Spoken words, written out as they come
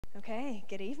Okay,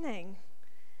 good evening.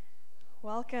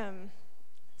 Welcome.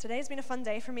 Today's been a fun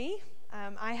day for me.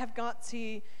 I have got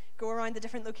to go around the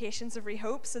different locations of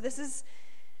Rehope, so this is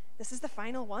the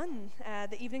final one,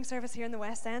 the evening service here in the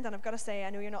West End, and I've got to say,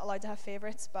 I know you're not allowed to have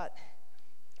favourites, but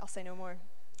I'll say no more.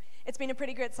 It's been a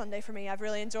pretty great Sunday for me. I've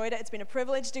really enjoyed it. It's been a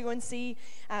privilege to go and see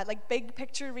big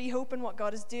picture Rehope and what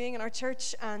God is doing in our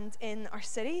church and in our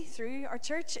city through our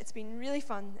church. It's been really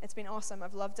fun. It's been awesome.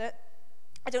 I've loved it.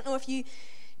 I don't know if you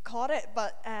caught it,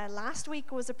 but last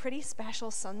week was a pretty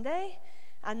special Sunday,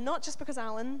 and not just because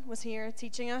Alan was here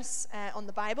teaching us on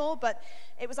the Bible, but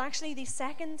it was actually the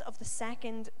 2nd of the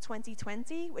 2nd,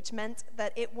 2020, which meant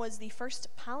that it was the first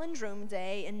palindrome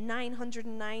day in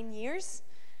 909 years.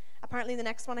 Apparently the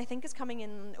next one, I think, is coming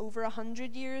in over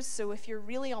 100 years, so if you're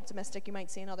really optimistic, you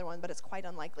might see another one, but it's quite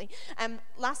unlikely.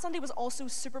 Last Sunday was also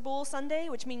Super Bowl Sunday,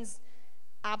 which means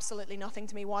absolutely nothing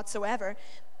to me whatsoever.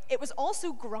 It was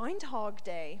also Groundhog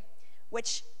Day,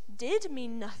 which did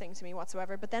mean nothing to me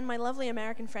whatsoever, but then my lovely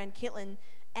American friend Caitlin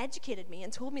educated me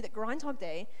and told me that Groundhog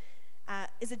Day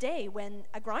is a day when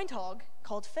a groundhog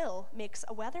called Phil makes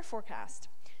a weather forecast.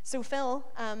 So Phil,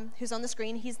 who's on the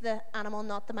screen, he's the animal,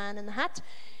 not the man in the hat.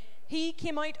 He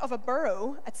came out of a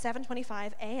burrow at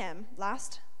 7:25 a.m.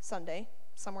 last Sunday,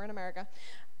 somewhere in America,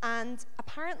 and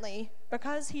apparently,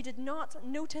 because he did not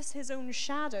notice his own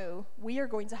shadow, we are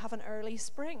going to have an early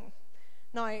spring.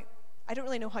 Now, I don't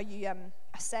really know how you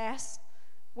assess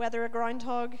whether a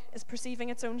groundhog is perceiving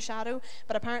its own shadow,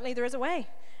 but apparently there is a way.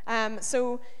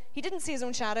 So he didn't see his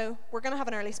own shadow. We're going to have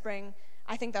an early spring.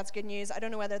 I think that's good news. I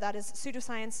don't know whether that is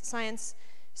pseudoscience, science,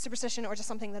 superstition, or just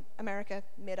something that America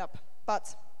made up.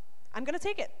 But I'm going to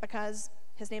take it because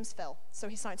his name's Phil, so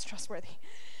he sounds trustworthy.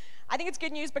 I think it's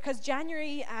good news because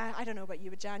January, I don't know about you,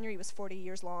 but January was 40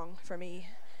 years long for me.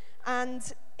 And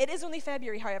it is only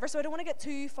February, however, so I don't want to get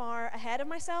too far ahead of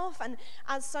myself. And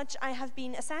as such, I have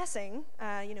been assessing,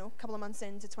 a couple of months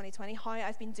into 2020, how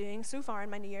I've been doing so far in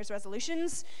my New Year's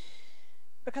resolutions,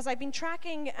 because I've been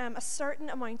tracking a certain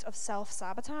amount of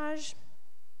self-sabotage.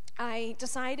 I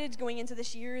decided going into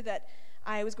this year that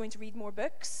I was going to read more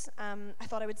books. I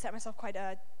thought I would set myself quite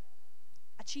a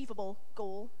achievable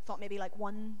goal. Thought maybe like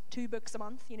 1-2 books a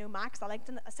month, max. I like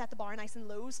to set the bar nice and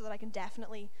low so that I can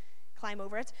definitely climb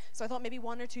over it. So I thought maybe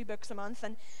 1 or 2 books a month,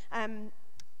 and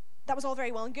that was all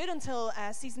very well and good until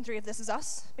season 3 of This Is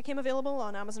Us became available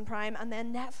on Amazon Prime, and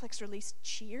then Netflix released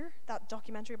Cheer, that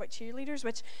documentary about cheerleaders,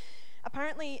 which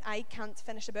apparently I can't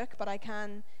finish a book, but I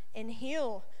can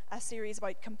inhale a series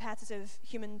about competitive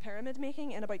human pyramid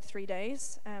making in about 3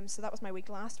 days. So that was my week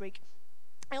last week.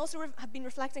 I also have been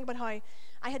reflecting about how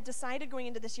I had decided going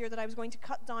into this year that I was going to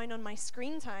cut down on my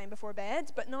screen time before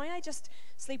bed, but now I just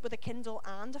sleep with a Kindle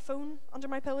and a phone under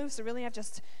my pillow, so really I've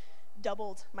just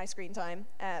doubled my screen time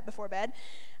before bed.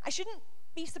 I shouldn't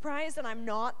be surprised, and I'm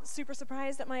not super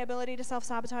surprised at my ability to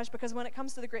self-sabotage, because when it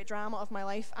comes to the great drama of my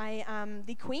life, I am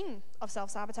the queen of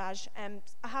self-sabotage,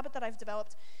 a habit that I've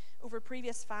developed over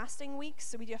previous fasting weeks.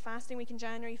 So we do a fasting week in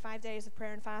January, 5 days of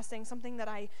prayer and fasting. Something that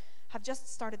I have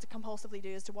just started to compulsively do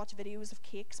is to watch videos of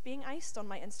cakes being iced on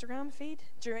my Instagram feed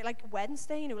during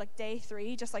Wednesday, day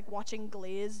 3, just watching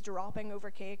glaze dropping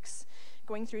over cakes,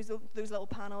 going through those little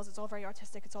panels. It's all very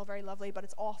artistic, it's all very lovely, but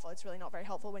it's awful. It's really not very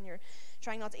helpful when you're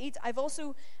trying not to eat. I've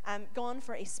also gone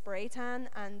for a spray tan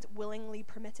and willingly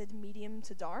permitted medium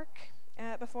to dark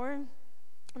before.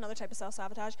 Another type of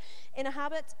self-sabotage. In a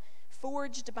habit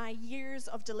forged by years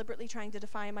of deliberately trying to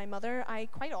defy my mother, I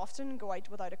quite often go out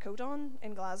without a coat on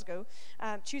in Glasgow,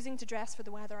 choosing to dress for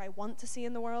the weather I want to see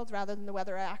in the world rather than the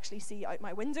weather I actually see out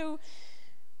my window.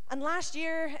 And last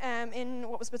year, in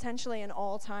what was potentially an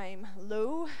all-time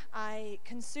low, I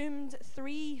consumed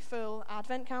 3 full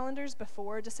advent calendars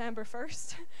before December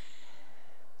 1st.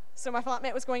 So my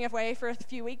flatmate was going away for a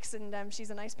few weeks, and she's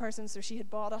a nice person, so she had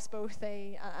bought us both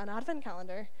an advent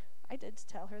calendar. I did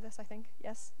tell her this, I think.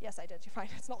 Yes, I did. You're fine.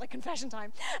 It's not like confession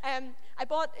time.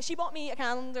 She bought me a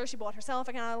calendar. She bought herself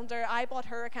a calendar. I bought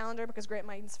her a calendar because great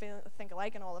minds think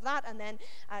alike and all of that. And then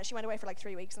she went away for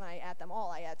 3 weeks, and I ate them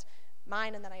all. I ate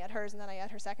mine, and then I ate hers, and then I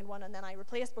ate her second one, and then I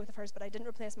replaced both of hers, but I didn't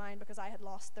replace mine because I had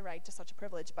lost the right to such a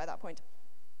privilege by that point.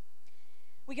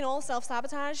 We can all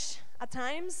self-sabotage at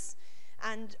times,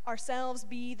 and ourselves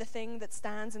be the thing that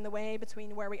stands in the way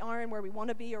between where we are and where we want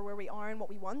to be, or where we are and what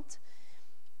we want.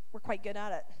 We're quite good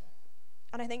at it.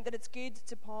 And I think that it's good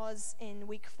to pause in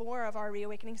week 4 of our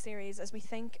Reawakening series as we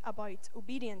think about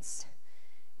obedience.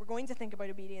 We're going to think about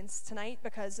obedience tonight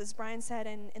because, as Brian said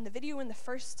in the video in the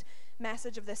first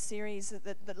message of this series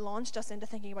that launched us into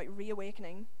thinking about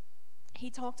reawakening, he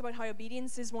talked about how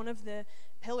obedience is one of the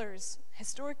pillars,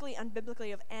 historically and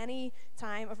biblically, of any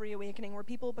time of reawakening, where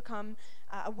people become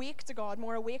awake to God,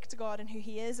 more awake to God and who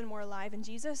he is, and more alive in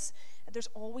Jesus. There's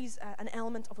always an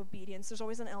element of obedience. There's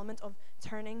always an element of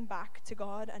turning back to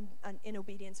God and in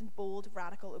obedience, and bold,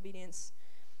 radical obedience.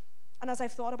 And as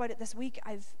I've thought about it this week,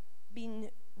 I've been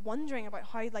wondering about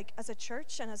how, like, as a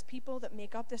church and as people that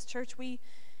make up this church, we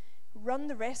run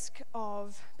the risk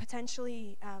of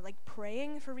potentially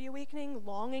praying for reawakening,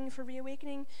 longing for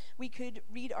reawakening. We could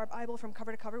read our Bible from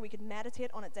cover to cover. We could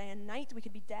meditate on it day and night. We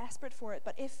could be desperate for it.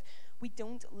 But if we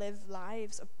don't live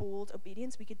lives of bold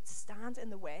obedience, we could stand in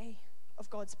the way of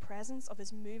God's presence, of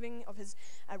his moving, of his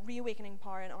reawakening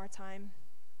power in our time.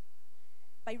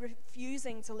 By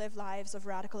refusing to live lives of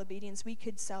radical obedience, we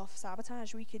could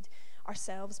self-sabotage. We could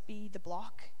ourselves be the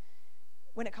block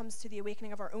when it comes to the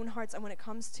awakening of our own hearts, and when it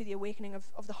comes to the awakening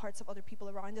of the hearts of other people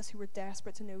around us who are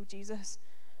desperate to know Jesus.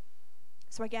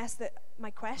 So I guess that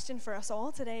my question for us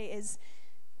all today is,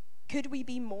 could we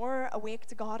be more awake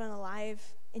to God and alive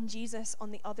in Jesus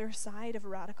on the other side of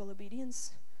radical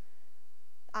obedience?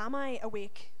 Am I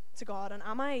awake to God, and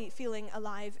am I feeling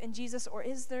alive in Jesus, or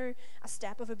is there a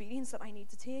step of obedience that I need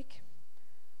to take?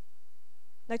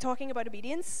 Now, talking about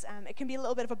obedience, it can be a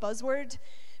little bit of a buzzword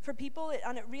for people,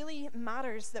 and it really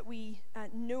matters that we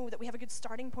know that we have a good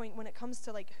starting point when it comes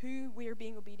to who we're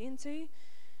being obedient to,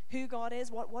 who God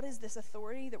is, what is this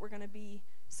authority that we're going to be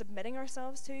submitting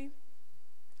ourselves to,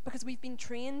 because we've been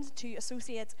trained to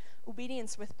associate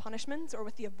obedience with punishment, or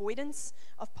with the avoidance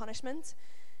of punishment.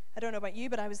 I don't know about you,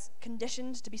 but I was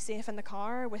conditioned to be safe in the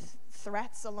car with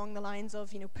threats along the lines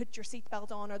of, put your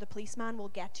seatbelt on or the policeman will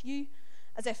get you,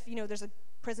 as if, there's a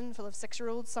prison full of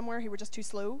 6-year-olds somewhere who were just too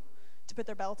slow to put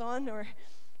their belt on. Or,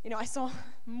 I saw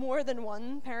more than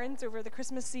one parent over the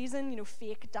Christmas season,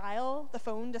 fake dial the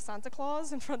phone to Santa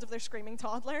Claus in front of their screaming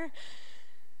toddler.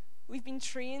 We've been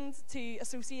trained to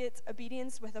associate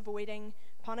obedience with avoiding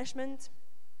punishment.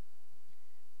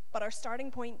 But our starting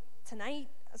point tonight,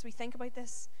 as we think about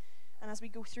this, and as we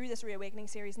go through this Reawakening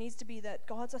series, needs to be that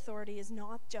God's authority is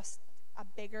not just a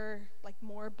bigger,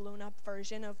 more blown up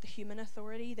version of the human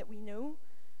authority that we know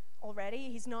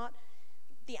already. He's not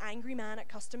the angry man at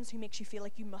customs who makes you feel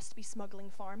like you must be smuggling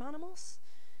farm animals.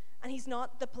 And he's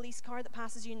not the police car that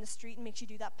passes you in the street and makes you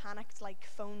do that panicked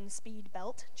phone speed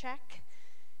belt check.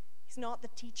 He's not the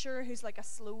teacher who's a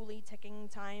slowly ticking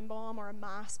time bomb, or a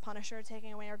mass punisher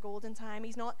taking away our golden time.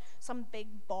 He's not some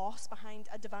big boss behind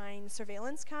a divine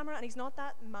surveillance camera. And he's not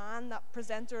that man, that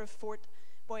presenter of Fort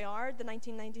Boyard, the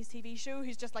 1990s TV show,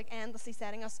 who's just endlessly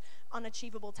setting us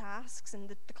unachievable tasks and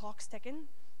the clock's ticking.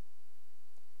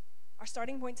 Our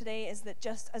starting point today is that,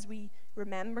 just as we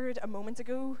remembered a moment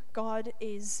ago, God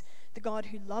is the God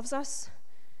who loves us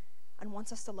and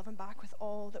wants us to love him back with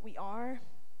all that we are.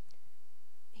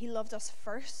 He loved us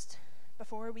first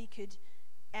before we could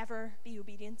ever be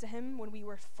obedient to him, when we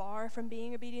were far from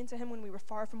being obedient to him, when we were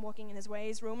far from walking in his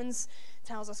ways. Romans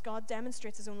tells us God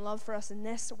demonstrates his own love for us in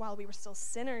this: while we were still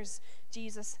sinners,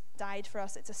 Jesus died for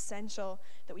us. It's essential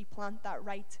that we plant that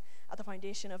right at the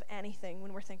foundation of anything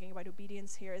when we're thinking about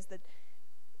obedience here, is that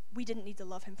we didn't need to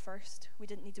love him first. We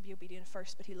didn't need to be obedient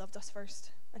first, but he loved us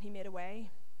first, and he made a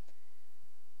way.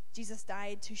 Jesus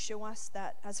died to show us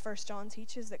that, as 1 John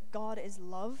teaches, that God is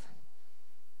love,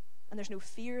 and there's no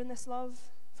fear in this love.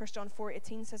 1 John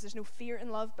 4:18 says there's no fear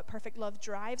in love, but perfect love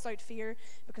drives out fear,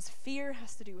 because fear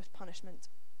has to do with punishment.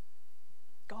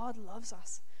 God loves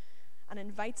us and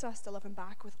invites us to love him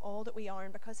back with all that we are,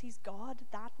 and because he's God,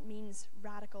 that means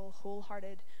radical,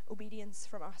 wholehearted obedience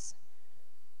from us.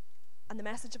 And the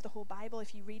message of the whole Bible,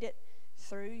 if you read it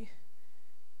through,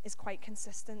 is quite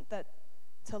consistent, that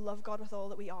to love God with all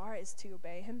that we are is to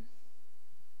obey him.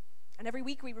 And every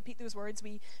week we repeat those words.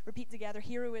 We repeat together,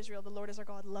 "Hear, O Israel, the Lord is our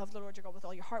God. Love the Lord your God with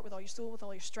all your heart, with all your soul, with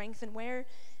all your strength." And where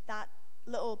that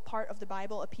little part of the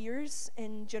Bible appears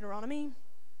in Deuteronomy,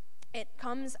 it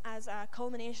comes as a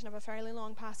culmination of a fairly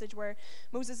long passage where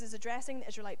Moses is addressing the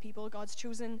Israelite people, God's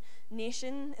chosen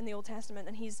nation in the Old Testament,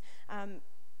 and he's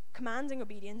commanding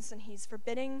obedience, and he's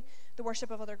forbidding the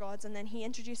worship of other gods, and then he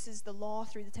introduces the law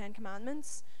through the 10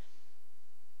 Commandments.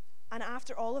 And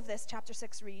after all of this, chapter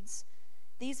 6 reads,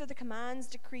 "These are the commands,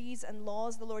 decrees, and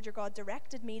laws the Lord your God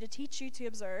directed me to teach you to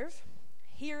observe.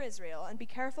 Hear, Israel, and be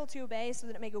careful to obey, so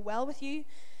that it may go well with you,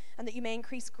 and that you may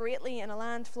increase greatly in a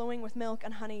land flowing with milk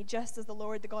and honey, just as the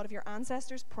Lord, the God of your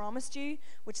ancestors, promised you,"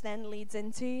 which then leads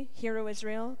into, "Hear, O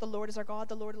Israel, the Lord is our God,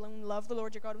 the Lord alone. Love the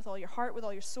Lord your God with all your heart, with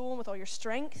all your soul, and with all your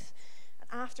strength." And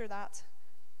after that,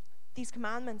 "These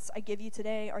commandments I give you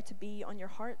today are to be on your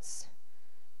hearts.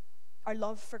 Our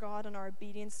love for God and our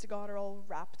obedience to God are all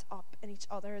wrapped up in each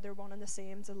other. They're one and the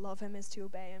same. To love him is to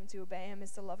obey him. To obey him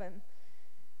is to love him.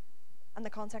 And the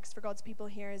context for God's people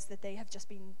here is that they've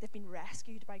been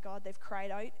rescued by God. They've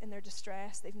cried out in their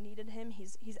distress. They've needed him.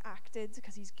 He's acted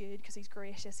because he's good, because he's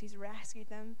gracious. He's rescued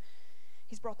them.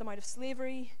 He's brought them out of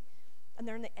slavery. And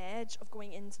they're on the edge of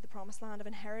going into the promised land, of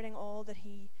inheriting all that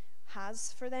he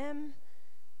has for them.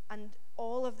 And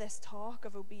all of this talk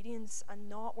of obedience and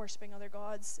not worshipping other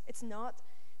gods, it's not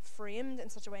framed in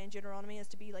such a way in Deuteronomy as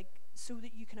to be like so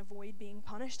that you can avoid being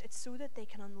punished. It's so that they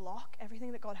can unlock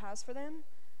everything that God has for them.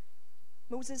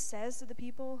 Moses says to the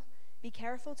people, be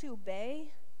careful to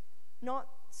obey, not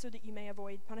so that you may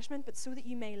avoid punishment, but so that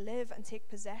you may live and take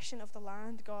possession of the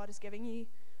land God is giving you.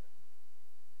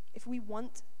 If we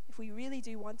really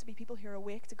do want to be people who are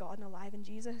awake to God and alive in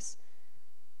Jesus,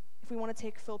 if we want to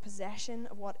take full possession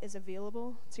of what is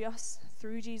available to us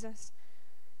through Jesus,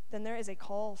 then there is a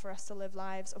call for us to live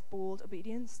lives of bold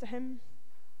obedience to him.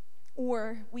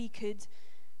 Or we could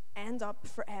end up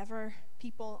forever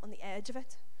people on the edge of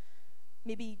it,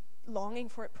 maybe longing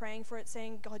for it, praying for it,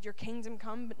 saying, God, your kingdom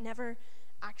come, but never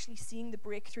actually seeing the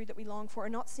breakthrough that we long for, or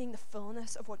not seeing the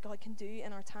fullness of what God can do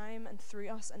in our time and through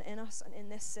us and in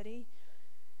this city,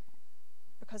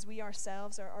 because we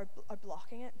ourselves are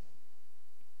blocking it.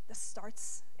 It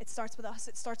starts with us.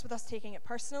 It starts with us taking it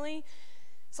personally.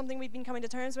 Something we've been coming to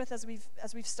terms with as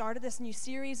we've started this new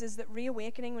series is that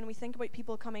reawakening, when we think about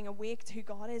people coming awake to who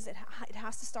God is, it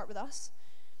has to start with us.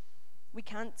 We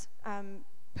can't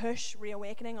push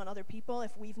reawakening on other people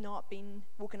if we've not been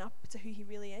woken up to who he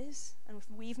really is, and if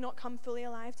we've not come fully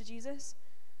alive to Jesus.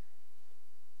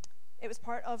 It was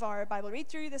part of our Bible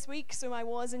read-through this week, so I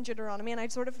was in Deuteronomy, and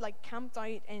I'd sort of like camped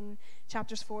out in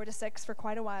chapters 4 to 6 for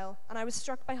quite a while, and I was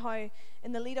struck by how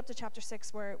in the lead up to chapter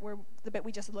 6, where the bit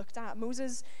we just looked at,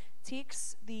 Moses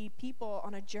takes the people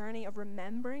on a journey of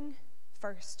remembering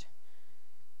first.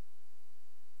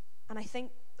 And I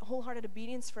think wholehearted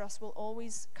obedience for us will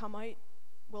always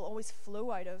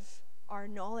flow out of our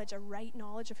knowledge, a right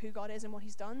knowledge of who God is and what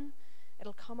he's done.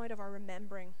 It'll come out of our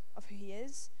remembering of who he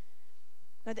is.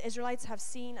 Now, the Israelites have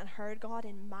seen and heard God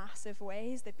in massive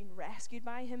ways. They've been rescued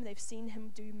by him. They've seen him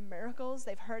do miracles.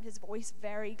 They've heard his voice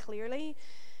very clearly.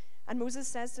 And Moses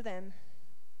says to them,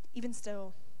 even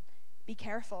still, be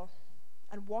careful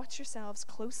and watch yourselves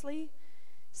closely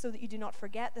so that you do not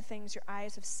forget the things your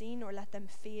eyes have seen or let them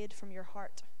fade from your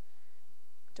heart.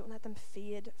 Don't let them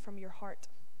fade from your heart.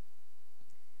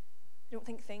 I don't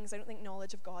think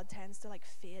knowledge of God tends to like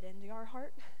fade into our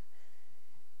heart.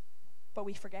 But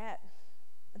we forget,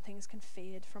 and things can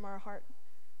fade from our heart.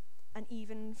 And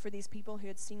even for these people who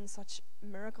had seen such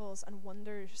miracles and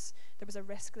wonders, there was a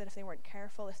risk that if they weren't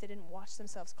careful, if they didn't watch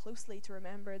themselves closely to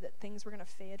remember, that things were going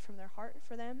to fade from their heart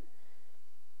for them.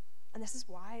 And this is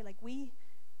why, like, we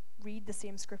read the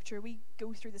same scripture. We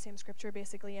go through the same scripture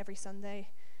basically every Sunday.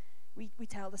 We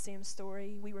tell the same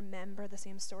story. We remember the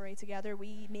same story together.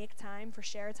 We make time for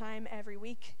share time every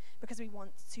week because we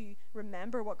want to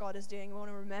remember what God is doing. We want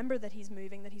to remember that he's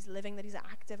moving, that he's living, that he's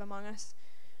active among us.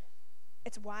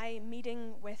 It's why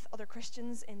meeting with other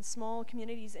Christians in small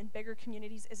communities, in bigger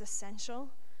communities, is essential,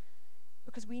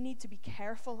 because we need to be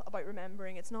careful about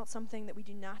remembering. It's not something that we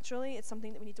do naturally. It's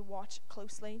something that we need to watch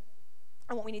closely.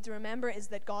 And what we need to remember is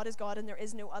that God is God and there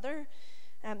is no other.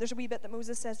 There's a wee bit that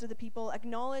Moses says to the people,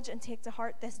 acknowledge and take to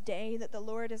heart this day that the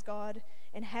Lord is God.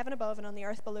 In heaven above and on the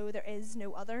earth below, there is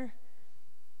no other.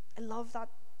 I love that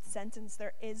sentence,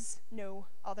 there is no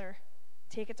other.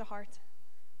 Take it to heart.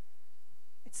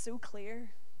 It's so clear.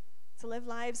 To live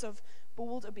lives of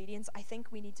bold obedience, I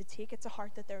think we need to take it to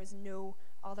heart that there is no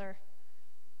other.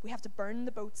 We have to burn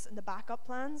the boats and the backup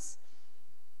plans.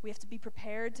 We have to be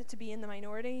prepared to be in the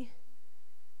minority.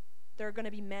 There are going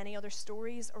to be many other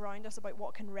stories around us about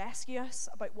what can rescue us,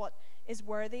 about what is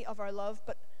worthy of our love,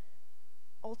 but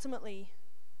ultimately,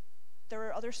 there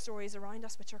are other stories around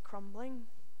us which are crumbling.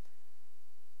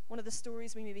 One of the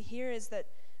stories we maybe hear is that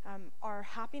our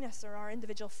happiness or our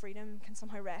individual freedom can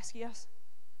somehow rescue us.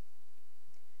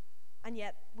 And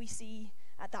yet, we see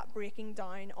that breaking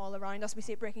down all around us. We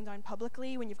see it breaking down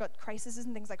publicly when you've got crises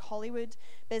in things like Hollywood,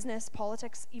 business,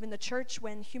 politics, even the church,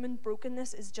 when human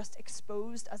brokenness is just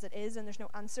exposed as it is and there's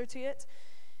no answer to it.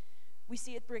 We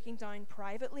see it breaking down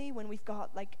privately when we've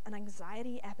got like an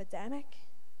anxiety epidemic,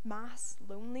 mass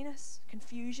loneliness,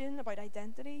 confusion about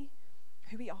identity,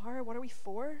 who we are, what are we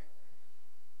for?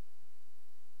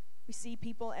 We see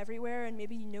people everywhere, and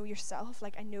maybe you know yourself,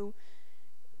 like I know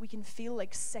we can feel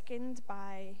like sickened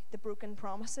by the broken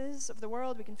promises of the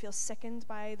world. We can feel sickened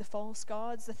by the false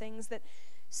gods, the things that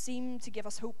seem to give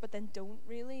us hope but then don't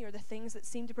really, or the things that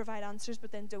seem to provide answers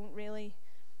but then don't really.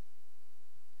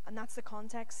 And that's the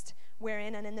context we're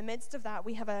in. And in the midst of that,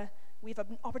 we have an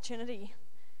opportunity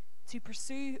to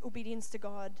pursue obedience to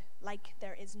God like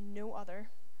there is no other,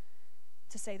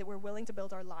 to say that we're willing to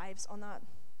build our lives on that.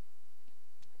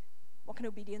 What can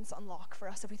obedience unlock for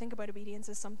us? If we think about obedience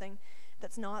as something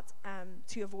that's not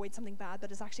to avoid something bad, but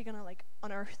is actually going to like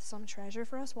unearth some treasure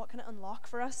for us, what can it unlock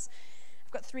for us?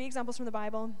 I've got 3 examples from the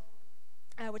Bible,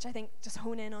 which I think just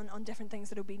hone in on different things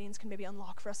that obedience can maybe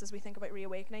unlock for us as we think about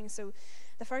reawakening. So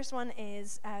the first one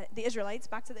is the Israelites,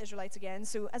 back to the Israelites again.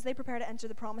 So as they prepare to enter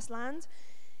the promised land,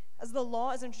 as the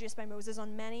law is introduced by Moses,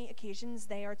 on many occasions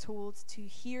they are told to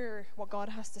hear what God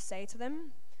has to say to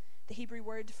them. The Hebrew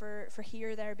word for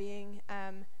hear there being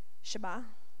shema,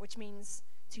 which means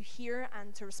to hear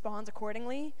and to respond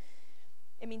accordingly.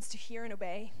 It means to hear and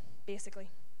obey, basically.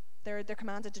 They're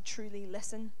commanded to truly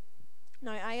listen.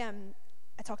 Now,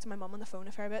 I talk to my mum on the phone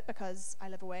a fair bit because I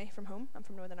live away from home. I'm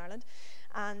from Northern Ireland.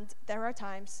 And there are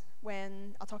times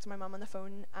when I'll talk to my mum on the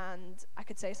phone and I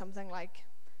could say something like,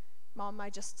 "Mum,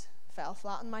 I just fell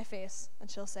flat on my face."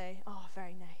 And she'll say, "Oh,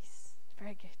 very nice.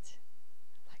 Very good."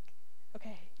 Like,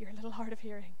 okay, you're a little hard of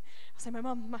hearing. I'll say,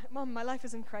 Mum, my life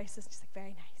is in crisis. She's like,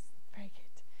 "Very nice. Very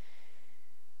good."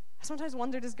 I sometimes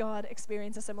wonder, does God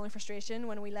experience a similar frustration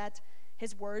when we let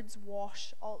his words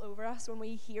wash all over us, when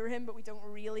we hear him but we don't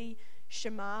really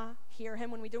shema, hear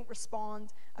him, when we don't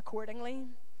respond accordingly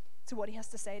to what he has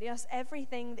to say to us?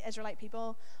 Everything the Israelite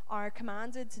people are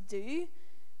commanded to do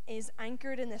is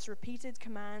anchored in this repeated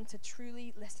command to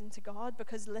truly listen to God,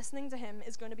 because listening to him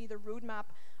is going to be the roadmap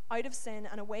out of sin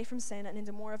and away from sin and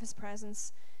into more of his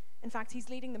presence. In fact, he's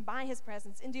leading them by his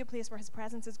presence into a place where his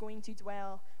presence is going to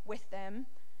dwell with them.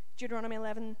 Deuteronomy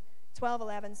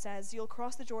 12:11 says, "You'll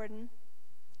cross the Jordan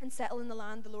and settle in the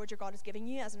land the Lord your God is giving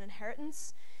you as an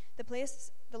inheritance, the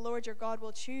place the Lord your God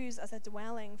will choose as a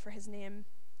dwelling for his name."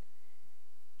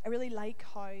 I really like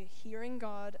how hearing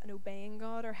God and obeying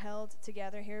God are held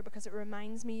together here, because it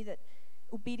reminds me that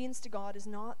obedience to God is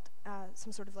not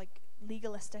some sort of like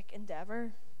legalistic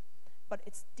endeavor, but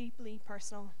it's deeply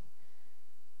personal.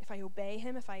 If I obey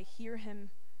him, if I hear him,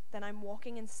 then I'm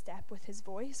walking in step with his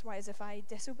voice, whereas if I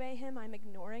disobey him, I'm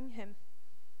ignoring him.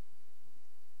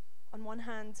 On one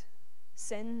hand,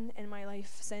 sin in my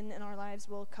life, sin in our lives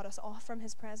will cut us off from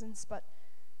his presence, but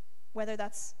whether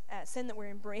that's sin that we're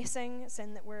embracing,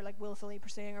 sin that we're like willfully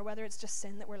pursuing, or whether it's just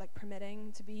sin that we're like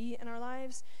permitting to be in our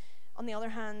lives, on the other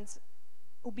hand,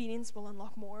 obedience will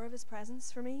unlock more of his presence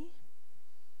for me.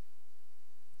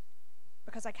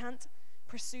 Because I can't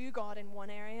pursue God in one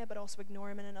area but also ignore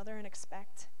him in another and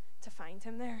expect to find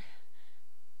him there.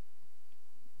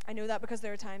 I know that because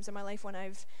there are times in my life when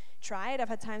I've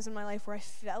had times in my life where I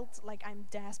felt like I'm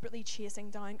desperately chasing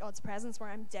down God's presence,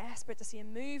 where I'm desperate to see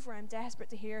him move, where I'm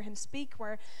desperate to hear him speak,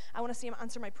 where I want to see him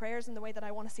answer my prayers in the way that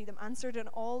I want to see them answered, and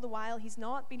all the while he's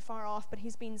not been far off, but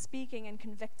he's been speaking and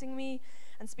convicting me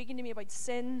and speaking to me about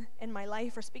sin in my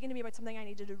life, or speaking to me about something I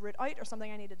needed to root out, or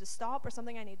something I needed to stop, or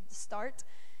something I needed to start.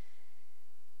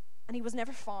 And he was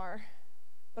never far,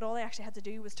 but all I actually had to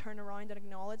do was turn around and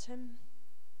acknowledge him,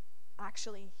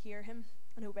 actually hear him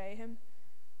and obey him.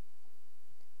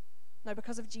 Now,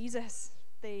 because of Jesus,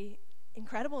 the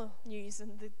incredible news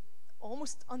and the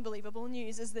almost unbelievable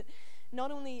news is that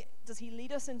not only does he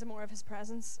lead us into more of his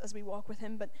presence as we walk with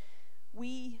him, but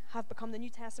we have become, the New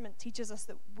Testament teaches us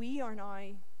that we are now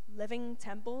living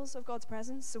temples of God's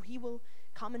presence. So he will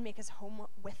come and make his home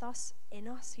with us, in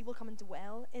us. He will come and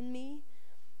dwell in me.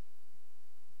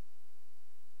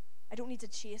 I don't need to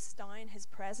chase down his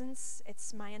presence.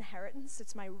 It's my inheritance.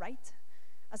 It's my right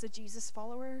as a Jesus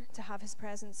follower to have his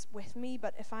presence with me.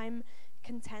 But if I'm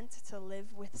content to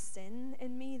live with sin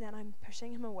in me, then I'm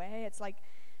pushing him away. It's like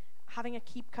having a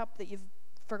keep cup that you've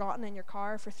forgotten in your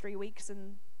car for 3 weeks,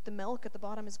 and the milk at the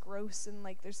bottom is gross, and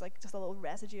like there's like just a little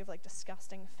residue of like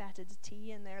disgusting fetid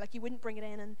tea in there. Like you wouldn't bring it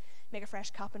in and make a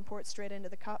fresh cup and pour it straight into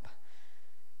the cup.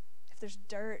 If there's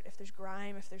dirt, if there's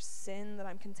grime, if there's sin that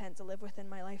I'm content to live with in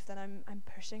my life, then I'm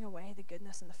pushing away the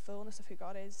goodness and the fullness of who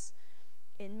God is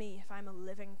in me, if I'm a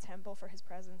living temple for his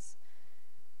presence.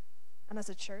 And as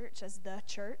a church, as the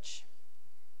church,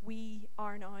 we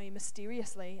are now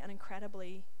mysteriously and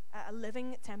incredibly a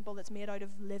living temple that's made out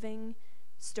of living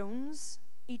stones,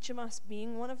 each of us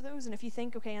being one of those. And if you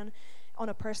think, okay, on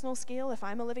a personal scale, if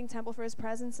I'm a living temple for his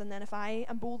presence, and then if I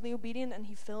am boldly obedient and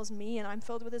he fills me and I'm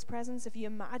filled with his presence, if you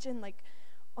imagine like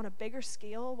on a bigger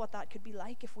scale what that could be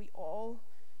like if we all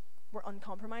were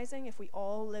uncompromising, if we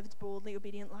all lived boldly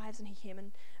obedient lives and he came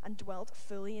and dwelt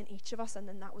fully in each of us, and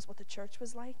then that was what the church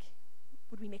was like,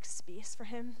 would we make space for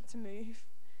him to move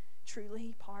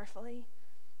truly, powerfully?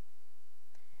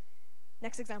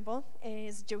 Next example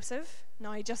is Joseph.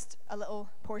 Now, just a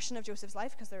little portion of Joseph's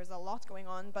life because there's a lot going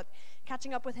on, but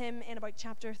catching up with him in about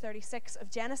chapter 36 of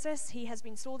Genesis, he has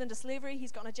been sold into slavery.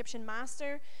 He's got an Egyptian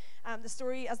master. As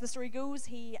the story goes,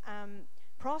 he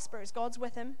prospers. God's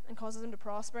with him and causes him to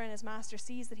prosper, and his master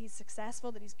sees that he's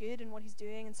successful, that he's good in what he's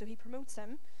doing, and so he promotes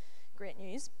him. Great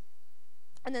news.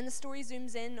 And then the story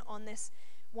zooms in on this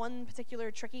one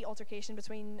particular tricky altercation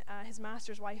between his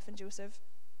master's wife and Joseph,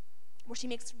 where she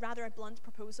makes rather a blunt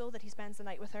proposal that he spends the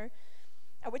night with her,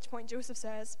 at which point Joseph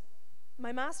says,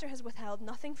 "My master has withheld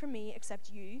nothing from me except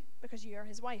you, because you are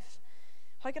his wife.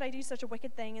 How could I do such a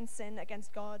wicked thing and sin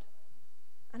against God?"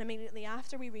 And immediately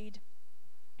after we read,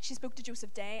 "She spoke to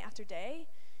Joseph day after day.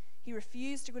 He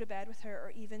refused to go to bed with her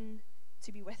or even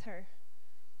to be with her."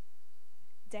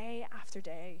 Day after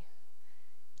day.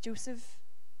 Joseph,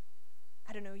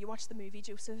 I don't know, you watch the movie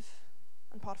Joseph,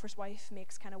 and Potiphar's wife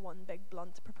makes kind of one big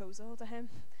blunt proposal to him.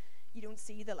 You don't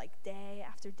see the day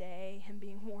after day him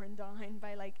being worn down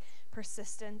by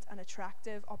persistent and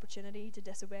attractive opportunity to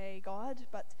disobey God,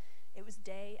 but it was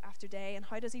day after day. And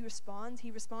how does he respond?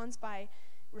 He responds by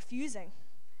refusing.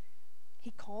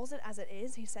 He calls it as it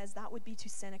is. He says that would be to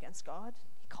sin against God.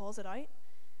 He calls it out,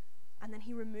 and then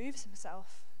he removes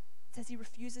himself. It says he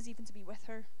refuses even to be with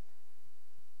her.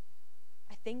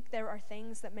 I think there are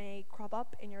things that may crop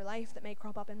up in your life, that may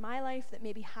crop up in my life, that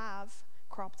maybe have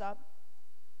cropped up,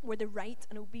 where the right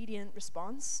and obedient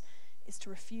response is to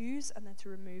refuse and then to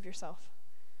remove yourself.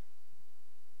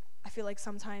 I feel like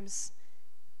sometimes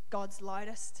God's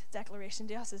loudest declaration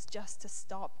to us is just to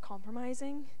stop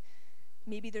compromising.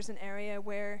 Maybe there's an area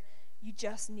where you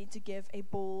just need to give a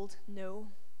bold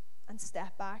no and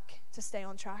step back to stay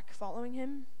on track following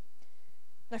him.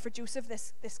 Now for Joseph,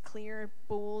 this clear,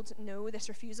 bold no, this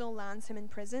refusal lands him in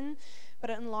prison, but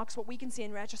it unlocks what we can see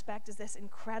in retrospect as this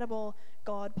incredible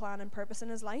God plan and purpose in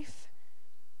his life,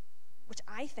 which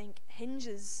I think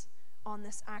hinges on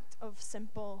this act of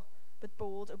simple but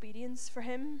bold obedience for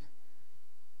him.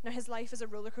 Now his life is a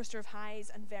roller coaster of highs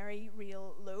and very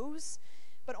real lows,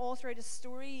 but all throughout his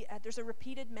story, there's a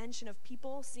repeated mention of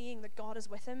people seeing that God is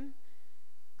with him,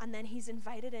 and then he's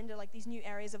invited into these new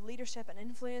areas of leadership and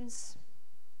influence.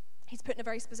 He's put in a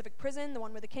very specific prison, the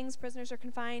one where the king's prisoners are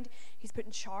confined. He's put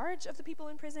in charge of the people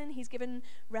in prison. He's given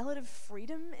relative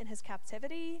freedom in his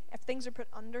captivity if things are put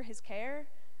under his care.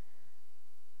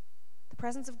 The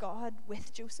presence of God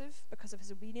with Joseph, because of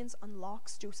his obedience,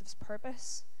 unlocks Joseph's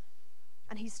purpose.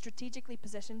 And he's strategically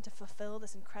positioned to fulfill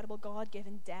this incredible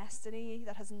God-given destiny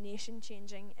that has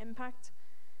nation-changing impact.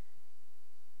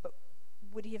 But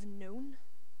would he have known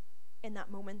in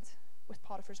that moment with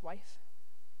Potiphar's wife?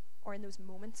 Or in those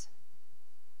moments?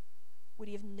 Would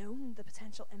he have known the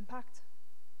potential impact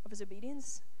of his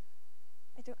obedience?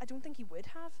 I don't think he would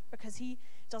have, because he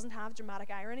doesn't have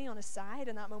dramatic irony on his side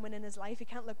in that moment in his life. He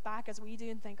can't look back as we do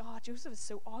and think, "Oh, Joseph is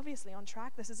so obviously on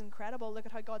track. This is incredible. Look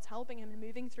at how God's helping him and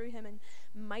moving through him and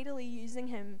mightily using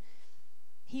him."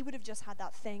 He would have just had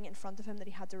that thing in front of him that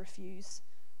he had to refuse,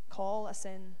 call a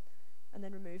sin, and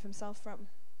then remove himself from.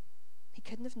 He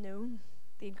couldn't have known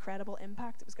the incredible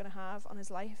impact it was going to have on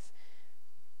his life.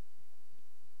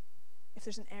 If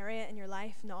there's an area in your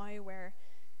life now where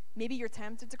maybe you're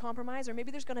tempted to compromise, or maybe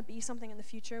there's going to be something in the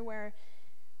future where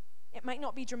it might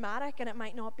not be dramatic and it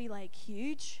might not be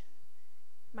huge,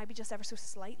 it might be just ever so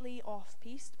slightly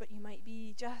off-piste, but you might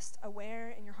be just aware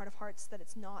in your heart of hearts that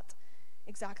it's not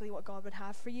exactly what God would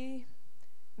have for you.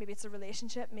 Maybe it's a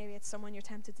relationship, maybe it's someone you're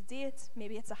tempted to date,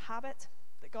 maybe it's a habit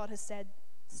that God has said,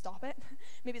 stop it.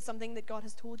 Maybe it's something that God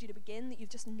has told you to begin that you've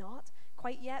just not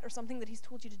quite yet, or something that he's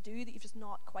told you to do that you've just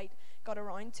not quite got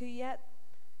around to yet.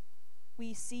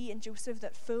 We see in Joseph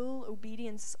that full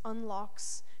obedience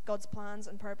unlocks God's plans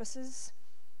and purposes,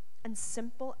 and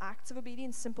simple acts of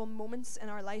obedience, simple moments in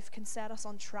our life can set us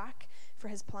on track for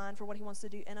his plan, for what he wants to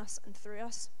do in us and through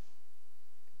us.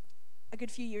 A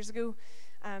good few years ago,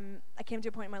 I came to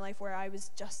a point in my life where I was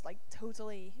just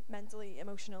totally mentally,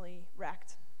 emotionally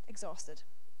wrecked, exhausted.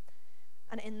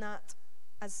 And in that,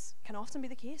 as can often be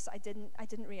the case, I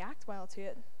didn't react well to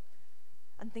it.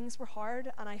 And things were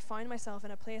hard, and I found myself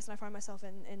in a place, and I found myself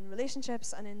in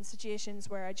relationships and in situations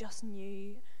where I just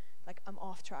knew, I'm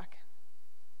off track.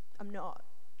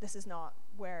 This is not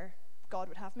where God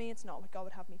would have me. It's not what God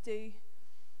would have me do.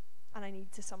 And I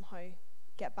need to somehow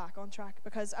get back on track,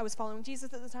 because I was following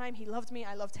Jesus at the time. He loved me.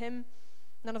 I loved him.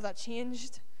 None of that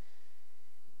changed.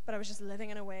 But I was just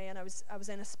living in a way, and I was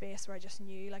in a space where I just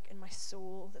knew, in my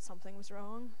soul, that something was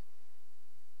wrong.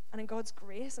 And in God's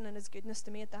grace and in his goodness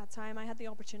to me at that time, I had the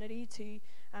opportunity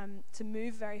to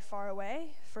move very far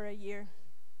away for a year.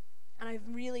 And I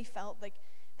really felt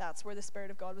that's where the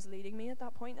Spirit of God was leading me at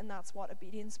that point, and that's what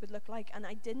obedience would look like. And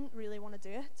I didn't really want to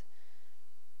do it.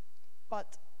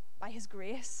 But by his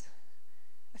grace,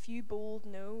 a few bold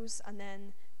no's, and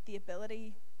then the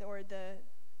ability or the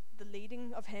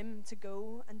leading of him to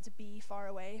go and to be far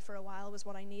away for a while was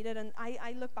what I needed. And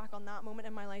I look back on that moment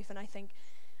in my life and I think,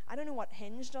 I don't know what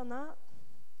hinged on that.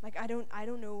 Like, I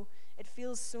don't know. It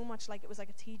feels so much like it was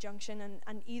like a T-junction,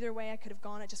 and either way I could have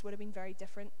gone, it just would have been very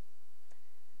different.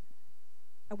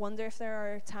 I wonder if there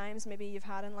are times maybe you've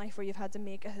had in life where you've had to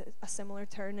make a similar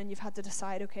turn, and you've had to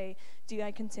decide, okay, do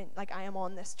I continue? Like, I am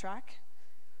on this track,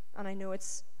 and I know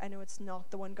it's not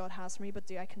the one God has for me, but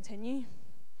do I continue?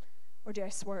 Or do I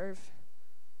swerve?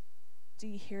 Do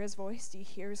you hear his voice? Do you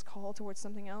hear his call towards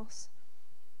something else?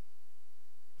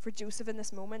 For Joseph in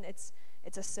this moment, it's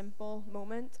a simple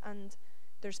moment, and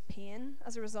there's pain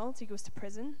as a result. He goes to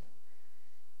prison.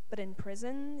 But in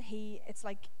prison, it's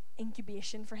like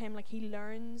incubation for him. Like, he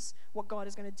learns what God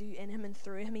is going to do in him and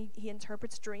through him. He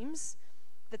interprets dreams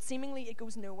that seemingly it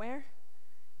goes nowhere.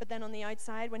 But then on the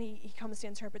outside, when he comes to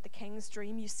interpret the king's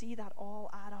dream, you see that all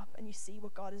add up, and you see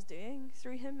what God is doing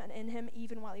through him and in him,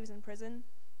 even while he was in prison,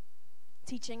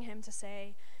 teaching him to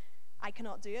say, I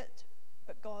cannot do it,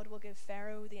 but God will give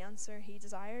Pharaoh the answer he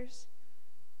desires.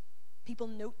 People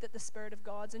note that the Spirit of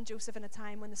God's in Joseph in a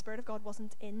time when the Spirit of God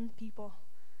wasn't in people.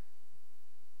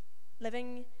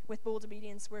 Living with bold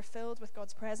obedience, we're filled with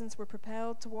God's presence, we're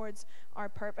propelled towards our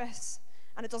purpose.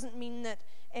 And it doesn't mean that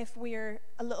if we're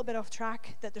a little bit off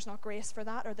track that there's not grace for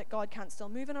that, or that God can't still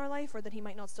move in our life, or that he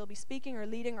might not still be speaking or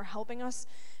leading or helping us,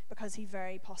 because he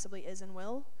very possibly is and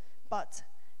will. But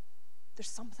there's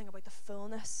something about the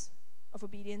fullness of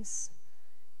obedience,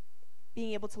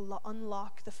 being able to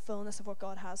unlock the fullness of what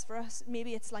God has for us.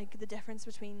 Maybe it's like the difference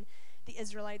between the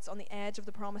Israelites on the edge of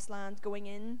the promised land going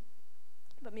in,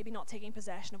 but maybe not taking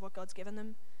possession of what God's given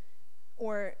them.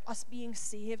 Or us being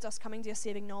saved, us coming to a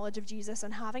saving knowledge of Jesus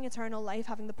and having eternal life,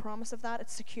 having the promise of that,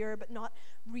 it's secure, but not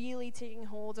really taking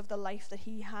hold of the life that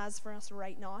he has for us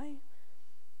right now.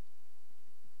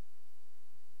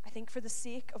 I think for the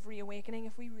sake of reawakening,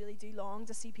 if we really do long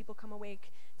to see people come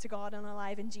awake to God and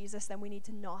alive in Jesus, then we need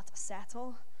to not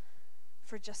settle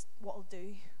for just what will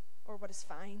do or what is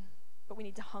fine. But we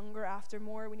need to hunger after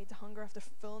more. We need to hunger after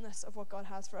fullness of what God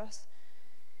has for us.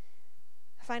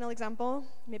 Final example,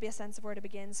 maybe a sense of where to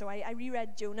begin. So I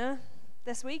reread Jonah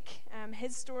this week.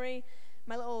 His story,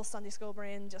 my little Sunday school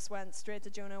brain just went straight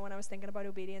to Jonah when I was thinking about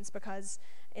obedience, because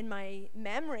in my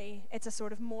memory, it's a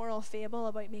sort of moral fable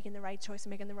about making the right choice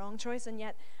and making the wrong choice. And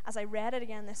yet, as I read it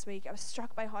again this week, I was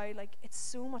struck by how it's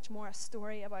so much more a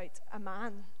story about a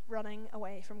man running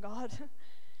away from God.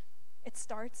 It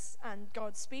starts and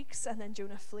God speaks, and then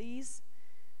Jonah flees.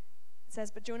 It says,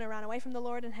 but Jonah ran away from the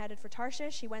Lord and headed for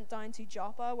Tarshish. He went down to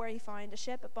Joppa, where he found a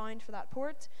ship bound for that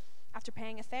port. After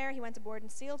paying a fare, he went aboard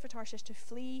and sailed for Tarshish to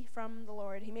flee from the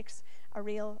Lord. He makes a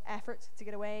real effort to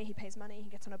get away. He pays money. He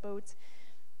gets on a boat.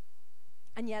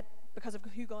 And yet, because of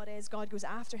who God is, God goes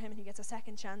after him and he gets a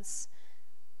second chance.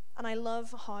 And I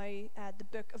love how the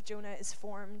book of Jonah is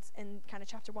formed in kind of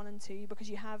chapter 1 and 2, because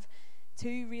you have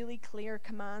two really clear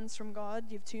commands from God.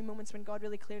 You have two moments when God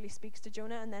really clearly speaks to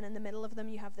Jonah, and then in the middle of them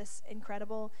you have this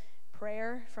incredible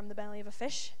prayer from the belly of a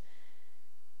fish.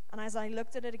 And as I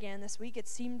looked at it again this week, it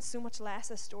seemed so much less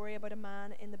a story about a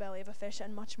man in the belly of a fish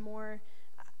and much more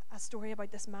a story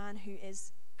about this man who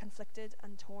is conflicted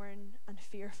and torn and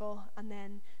fearful, and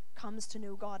then comes to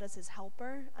know God as his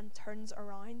helper and turns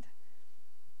around.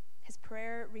 His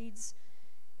prayer reads,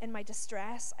 in my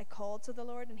distress I called to the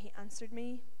Lord and he answered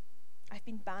me. I've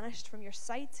been banished from your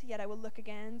sight, yet I will look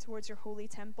again towards your holy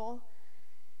temple.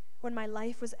 When my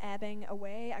life was ebbing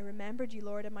away, I remembered you,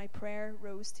 Lord, and my prayer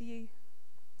rose to you.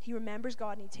 He remembers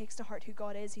God and he takes to heart who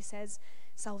God is. He says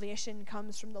salvation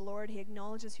comes from the Lord. He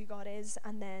acknowledges who God is,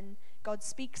 and then God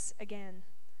speaks again.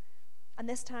 And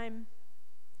this time,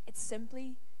 it's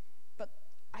simply, but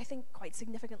I think quite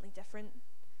significantly different.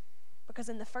 Because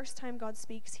in the first time God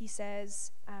speaks, he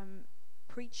says,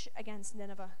 preach against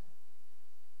Nineveh.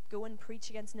 Go and preach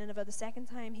against Nineveh. The second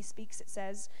time he speaks, it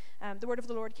says, the word of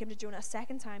the Lord came to Jonah a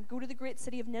second time. Go to the great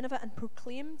city of Nineveh and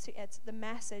proclaim to it the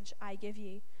message I give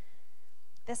you.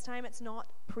 This time it's not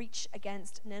preach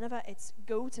against Nineveh, it's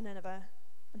go to Nineveh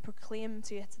and proclaim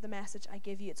to it the message I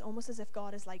give you. It's almost as if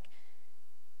God is like,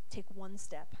 take one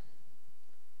step.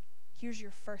 Here's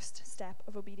your first step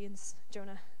of obedience,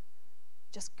 Jonah.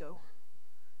 Just go.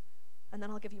 And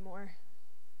then I'll give you more.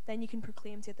 Then you can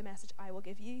proclaim to it the message I will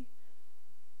give you.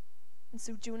 And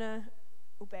so Jonah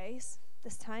obeys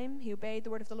this time. He obeyed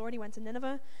the word of the Lord. He went to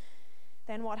Nineveh.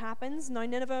 Then what happens? Now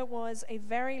Nineveh was a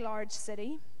very large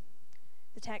city.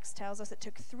 The text tells us it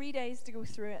took 3 days to go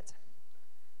through it.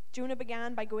 Jonah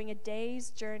began by going a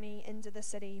day's journey into the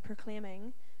city,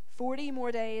 proclaiming, 40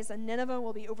 more days and Nineveh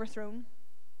will be overthrown.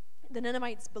 The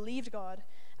Ninevites believed God.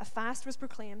 A fast was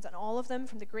proclaimed, and all of them,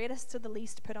 from the greatest to the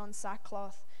least, put on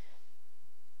sackcloth.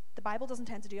 The Bible doesn't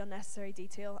tend to do unnecessary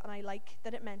detail, and I like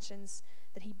that it mentions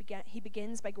that he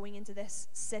begins by going into this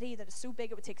city that is so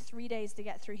big it would take 3 days to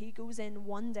get through. He goes in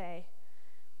one day.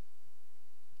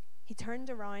 He turned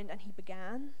around and he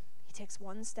began. He takes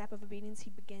one step of obedience.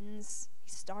 He begins, he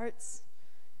starts,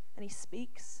 and he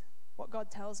speaks what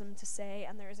God tells him to say,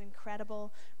 and there is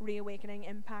incredible reawakening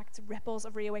impact, ripples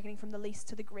of reawakening from the least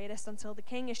to the greatest, until the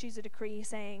king issues a decree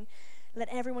saying, let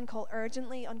everyone call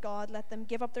urgently on God, let them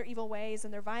give up their evil ways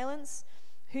and their violence.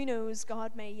 Who knows,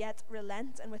 God may yet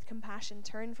relent and with compassion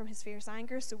turn from his fierce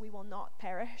anger, so we will not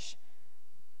perish.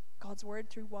 God's word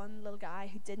through one little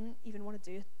guy who didn't even want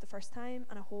to do it the first time,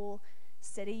 and a whole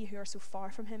city who are so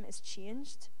far from him is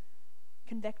changed,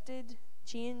 convicted,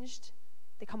 changed.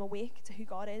 They come awake to who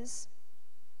God is.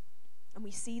 And we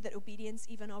see that obedience,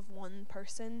 even of one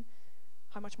person,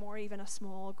 how much more even a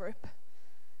small group,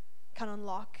 can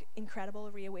unlock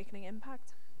incredible reawakening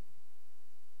impact.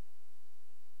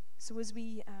 So as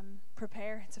we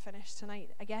prepare to finish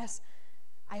tonight,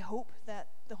 I hope that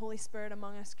the Holy Spirit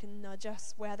among us can nudge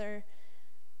us, whether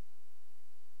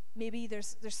maybe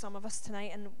there's some of us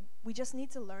tonight and we just need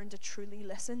to learn to truly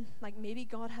listen. Like maybe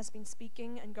God has been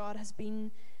speaking and God has been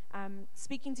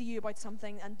speaking to you about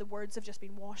something and the words have just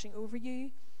been washing over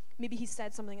you. Maybe he's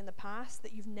said something in the past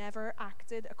that you've never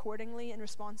acted accordingly in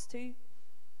response to.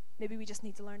 Maybe we just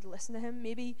need to learn to listen to him.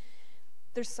 Maybe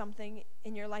there's something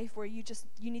in your life where you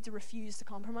need to refuse to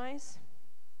compromise.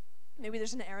 Maybe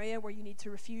there's an area where you need to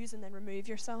refuse and then remove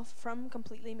yourself from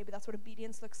completely. Maybe that's what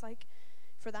obedience looks like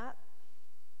for that.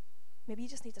 Maybe you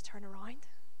just need to turn around,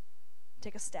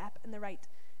 take a step in the right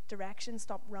direction,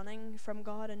 stop running from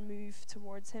God and move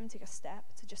towards him. Take a step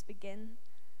to just begin.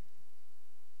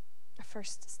 A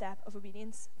first step of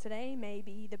obedience today may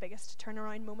be the biggest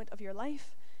turnaround moment of your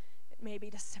life. It may be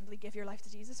to simply give your life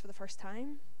to Jesus for the first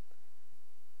time.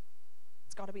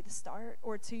 It's got to be the start.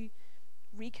 Or to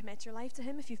recommit your life to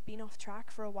him if you've been off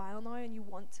track for a while now and you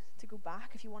want to go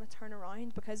back, if you want to turn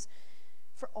around. Because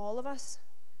for all of us,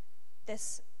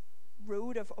 this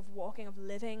road of walking, of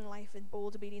living life in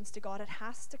bold obedience to God, it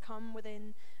has to come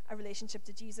within a relationship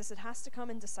to Jesus. It has to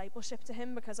come in discipleship to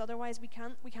him, because otherwise we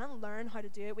can't learn how to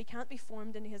do it. We can't be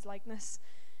formed into his likeness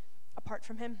apart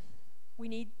from him. We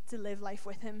need to live life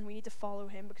with him. We need to follow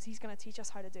him because he's going to teach us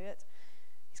how to do it.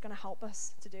 He's going to help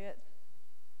us to do it.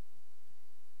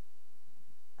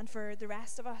 And for the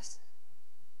rest of us,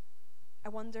 I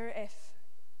wonder if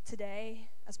today,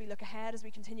 as we look ahead, as we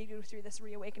continue to go through this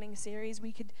Reawakening series,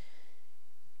 we could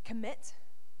commit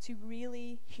to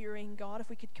really hearing God, if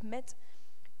we could commit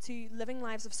to living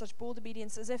lives of such bold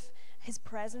obedience, as if his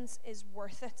presence is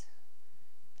worth it,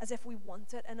 as if we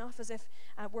want it enough, as if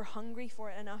we're hungry for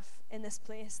it enough in this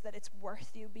place, that it's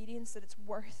worth the obedience, that it's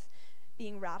worth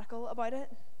being radical about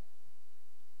it,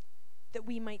 that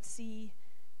we might see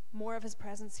more of his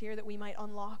presence here, that we might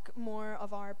unlock more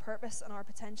of our purpose and our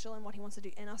potential and what he wants to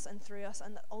do in us and through us,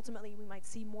 and that ultimately we might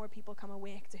see more people come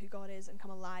awake to who God is and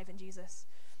come alive in Jesus.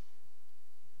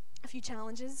 A few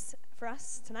challenges for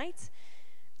us tonight.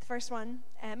 The first one,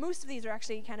 most of these are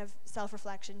actually kind of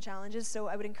self-reflection challenges, so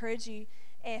I would encourage you,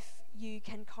 if you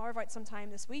can carve out some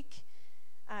time this week,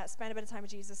 spend a bit of time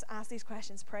with Jesus, ask these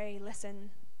questions, pray,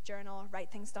 listen, journal,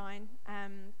 write things down.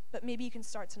 But maybe you can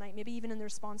start tonight, maybe even in the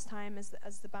response time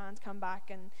as the band come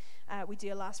back and we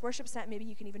do a last worship set, maybe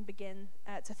you can even begin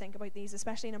to think about these,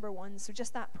 especially number one. So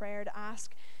just that prayer to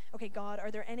ask, okay, God, are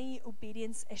there any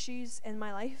obedience issues in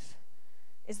my life?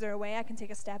 Is there a way I can take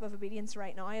a step of obedience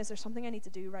right now? Is there something I need to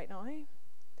do right now?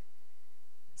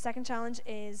 Second challenge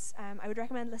is I would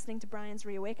recommend listening to Brian's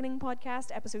Reawakening podcast,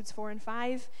 episodes 4 and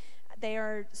 5. They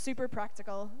are super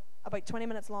practical, about 20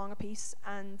 minutes long a piece,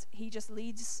 and he just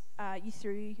leads you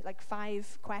through like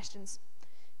 5 questions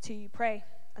to pray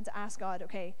and to ask God,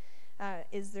 okay,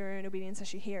 is there an obedience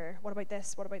issue here? What about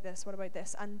this? What about this? What about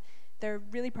this? And they're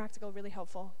really practical, really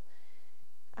helpful.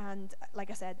 And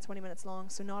like I said, 20 minutes long,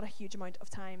 so not a huge amount of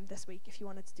time this week if you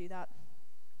wanted to do that.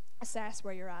 Assess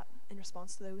where you're at in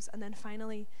response to those. And then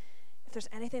finally, if there's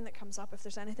anything that comes up, if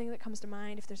there's anything that comes to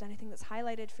mind, if there's anything that's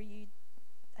highlighted for you,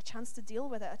 a chance to deal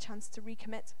with it, a chance to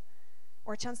recommit,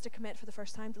 or a chance to commit for the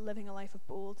first time to living a life of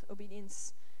bold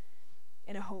obedience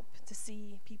in a hope to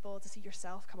see people, to see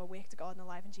yourself come awake to God and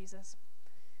alive in Jesus.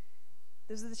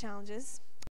 Those are the challenges.